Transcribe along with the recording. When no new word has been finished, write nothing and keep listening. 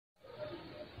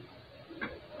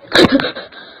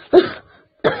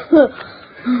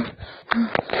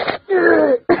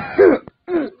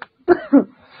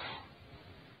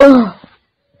Oh,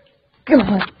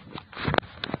 God.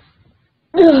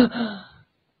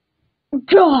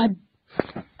 God.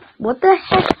 What the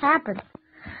heck happened?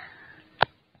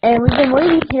 And we've been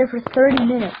waiting here for 30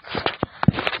 minutes.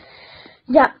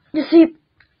 Yeah, you see,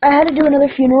 I had to do another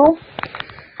funeral,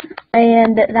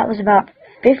 and that was about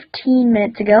 15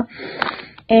 minutes ago,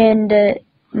 and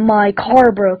my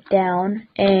car broke down,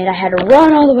 and I had to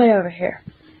run all the way over here.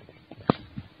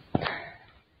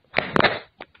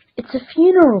 It's a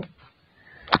funeral.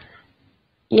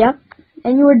 Yep,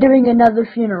 and you were doing another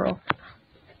funeral.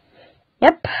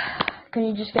 Yep. Can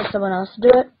you just get someone else to do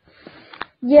it?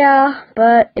 Yeah,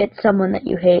 but it's someone that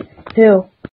you hate. Who?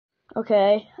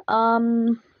 Okay,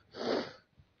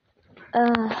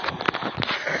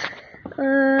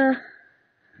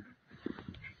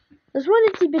 there's one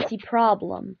itsy-bitsy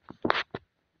problem.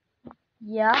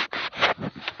 Yeah?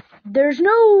 There's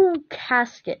no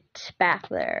casket back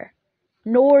there,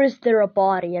 nor is there a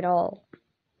body at all.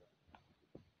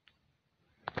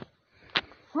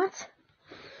 What?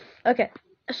 Okay,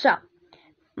 so,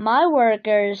 my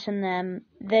workers and them,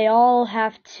 they all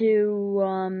have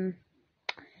to,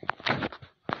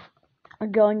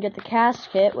 go and get the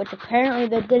casket, which apparently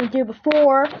they didn't do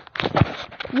before.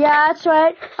 Yeah, that's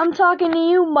right. I'm talking to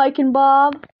you, Mike and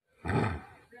Bob.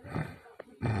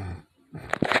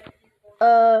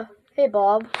 Hey,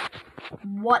 Bob.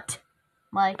 What?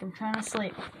 Mike, I'm trying to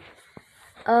sleep.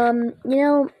 You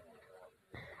know,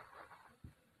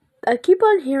 I keep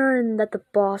on hearing that the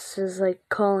boss is, like,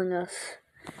 calling us.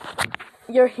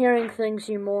 You're hearing things,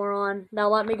 you moron. Now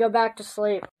let me go back to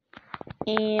sleep.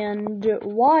 And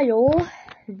while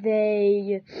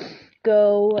they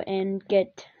go and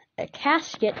get a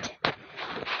casket,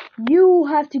 you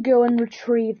have to go and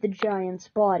retrieve the giant's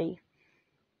body.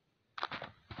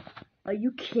 Are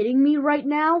you kidding me right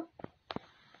now?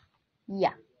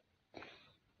 Yeah.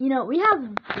 You know, we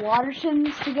have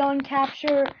Watersons to go and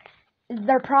capture.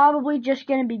 They're probably just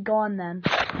gonna be gone then.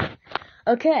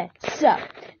 Okay, so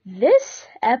this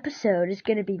episode is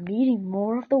gonna be meeting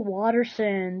more of the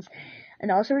Watersons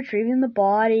and also retrieving the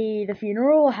body. The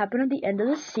funeral will happen at the end of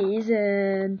the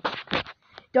season.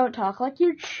 Don't talk like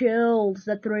you're chilled.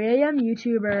 The 3 a.m.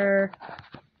 YouTuber.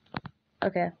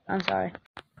 Okay, I'm sorry.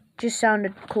 Just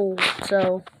sounded cool,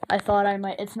 so I thought I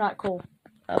might. It's not cool.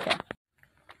 Okay.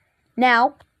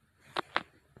 Now,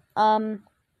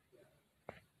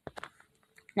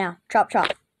 chop.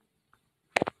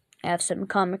 I have some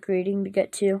comic reading to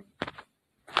get to.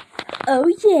 Oh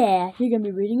yeah, you're gonna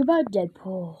be reading about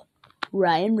Deadpool.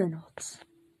 Ryan Reynolds.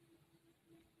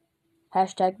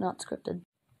 Hashtag not scripted.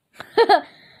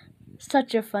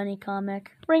 Such a funny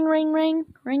comic. Ring, ring, ring.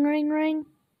 Ring, ring, ring.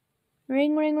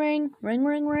 Ring, ring, ring. Ring,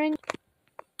 ring, ring.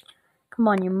 Come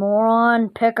on, you moron.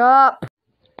 Pick up.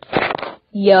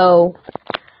 Yo.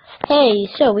 Hey,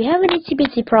 so we have an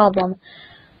itsy-bitsy problem.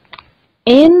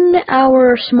 In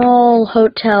our small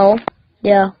hotel,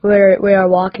 yeah, we are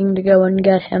walking to go and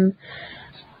get him.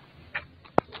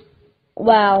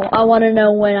 Wow, I want to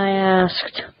know when I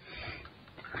asked.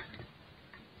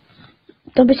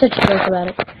 Don't be such a jerk about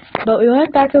it. But we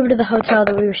went back over to the hotel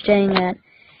that we were staying at,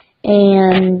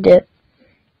 and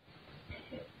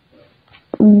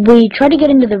we tried to get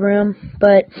into the room,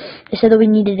 but they said that we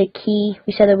needed a key.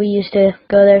 We said that we used to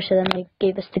go there, so then they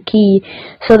gave us the key.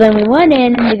 So then we went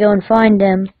in to go and find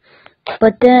him,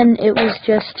 but then it was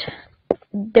just,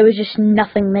 there was just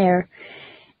nothing there.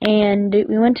 And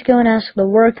we went to go and ask the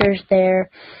workers there,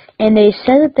 and they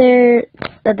said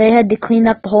that they had to clean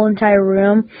up the whole entire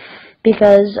room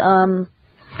because,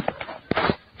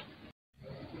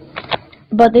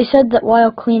 but they said that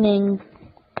while cleaning,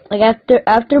 like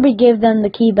after we gave them the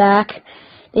key back,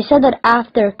 they said that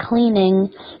after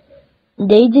cleaning,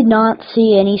 they did not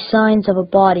see any signs of a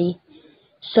body.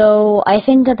 So I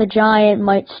think that the giant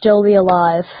might still be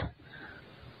alive.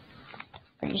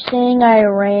 Are you saying I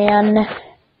ran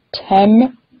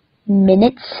 10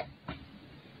 minutes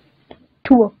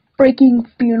to a freaking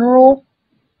funeral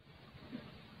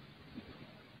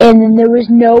and then there was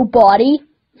no body?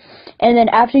 And then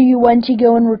after you went to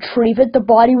go and retrieve it, the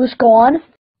body was gone?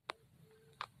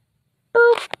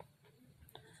 Boop.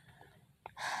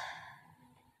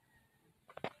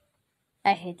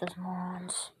 I hate those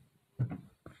morons.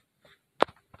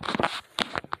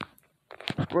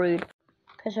 Rude.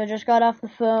 Okay, so I just got off the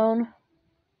phone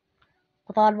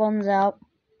with Odd Ones Out.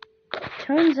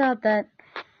 Turns out that,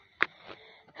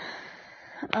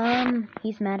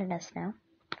 he's mad at us now.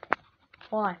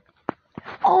 Why?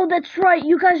 Oh, that's right,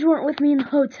 you guys weren't with me in the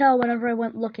hotel whenever I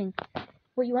went looking.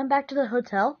 Wait, you went back to the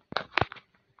hotel?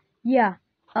 Yeah.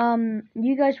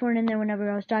 You guys weren't in there whenever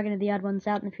I was talking to the odd ones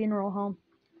out in the funeral home.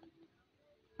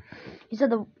 He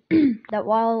said that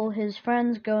while his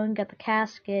friends go and get the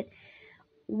casket,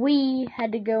 we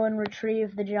had to go and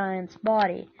retrieve the giant's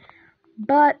body.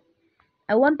 But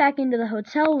I went back into the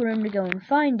hotel room to go and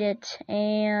find it,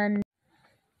 and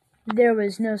there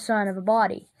was no sign of a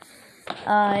body.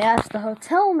 I asked the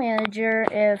hotel manager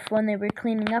if, when they were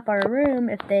cleaning up our room,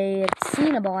 if they had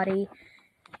seen a body.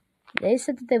 They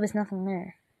said that there was nothing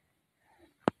there.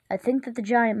 I think that the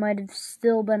giant might have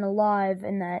still been alive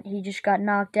and that he just got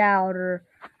knocked out, or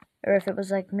if it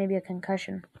was like maybe a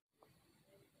concussion.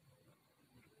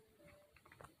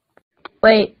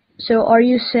 Wait, so are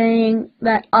you saying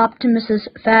that Optimus's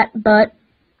fat butt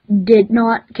did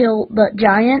not kill the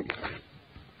giant?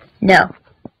 No.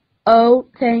 Oh,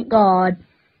 thank God.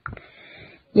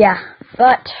 Yeah,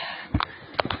 but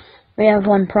we have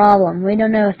one problem. We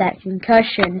don't know if that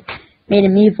concussion made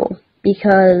him evil,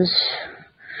 because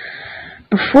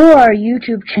before our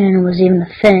YouTube channel was even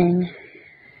a thing,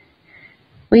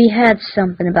 we had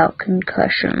something about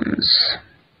concussions.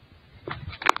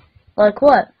 Like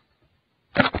what?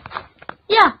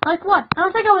 Yeah, like what? I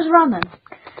don't think I was around then.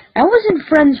 I wasn't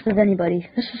friends with anybody.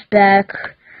 This was back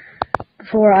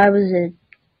before I was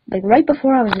right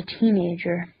before I was a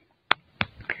teenager.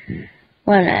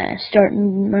 When I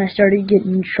started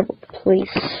getting in trouble with the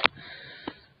police.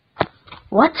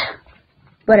 What?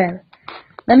 Whatever.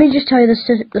 Let me just tell you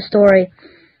the story.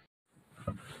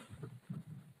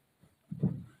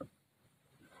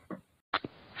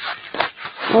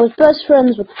 I was best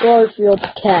friends with Garfield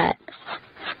the cat.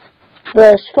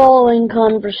 This following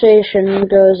conversation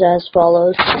goes as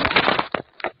follows.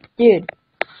 Dude,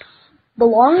 the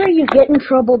longer you get in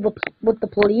trouble with the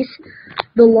police,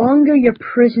 the longer your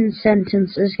prison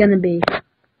sentence is gonna be.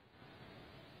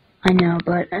 I know,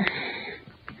 but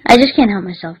I just can't help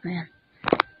myself, man.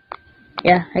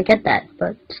 Yeah, I get that,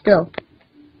 but still.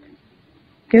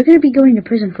 You're gonna be going to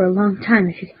prison for a long time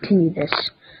if you continue this.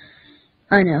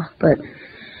 I know, but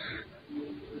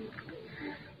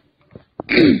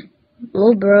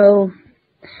little bro,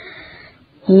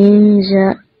 he's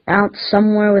out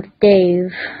somewhere with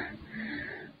Dave.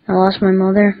 I lost my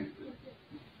mother.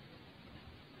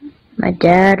 My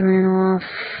dad ran off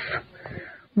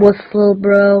with little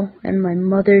bro and my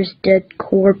mother's dead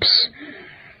corpse.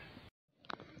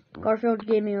 Garfield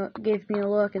gave me a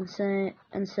look and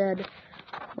said,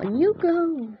 "When you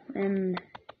go and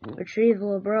retrieve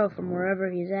little bro from wherever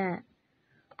he's at,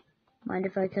 mind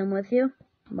if I come with you?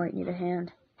 Might need a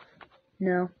hand."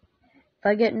 No. If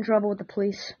I get in trouble with the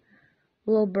police,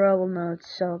 little bro will know it's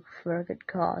so for a good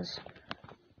cause.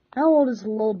 How old is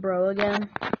little bro again?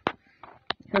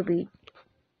 He'll be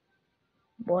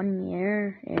 1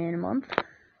 year in a month.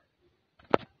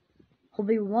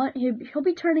 He'll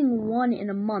be turning 1 in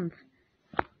a month.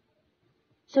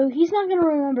 So he's not gonna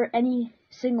remember any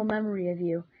single memory of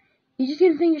you. He's just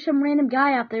gonna think you're some random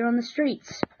guy out there on the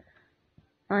streets.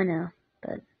 I know,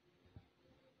 but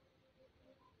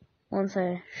once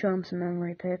I show him some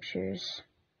memory pictures,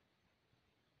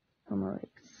 he'll know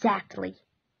exactly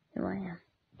who I am.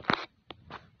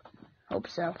 Hope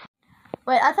so.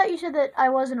 Wait, I thought you said that I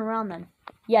wasn't around then.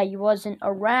 Yeah, you wasn't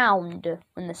around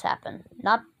when this happened.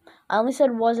 I only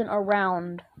said wasn't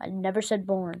around. I never said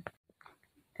born.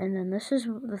 And then this is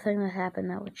the thing that happened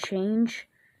that would change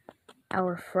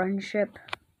our friendship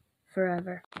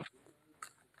forever.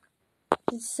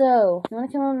 So, you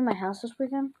want to come over to my house this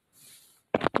weekend?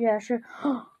 Yeah, sure.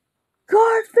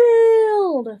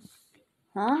 Garfield!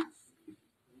 Huh?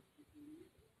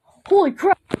 Holy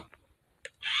crap!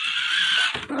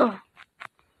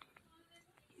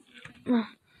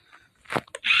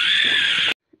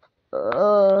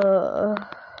 Ugh.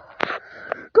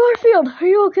 Garfield, are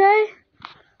you okay?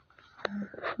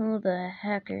 Who the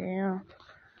heck are you?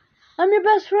 I'm your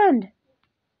best friend,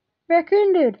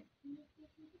 Raccoon Dude.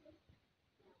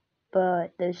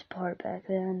 But there's a part back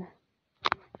then.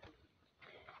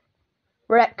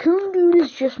 Raccoon Dude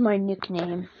is just my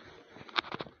nickname.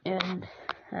 And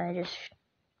I just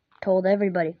told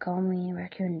everybody, call me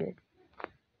Raccoon Dude.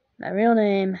 My real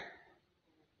name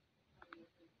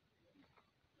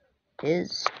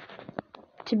is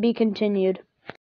to be continued.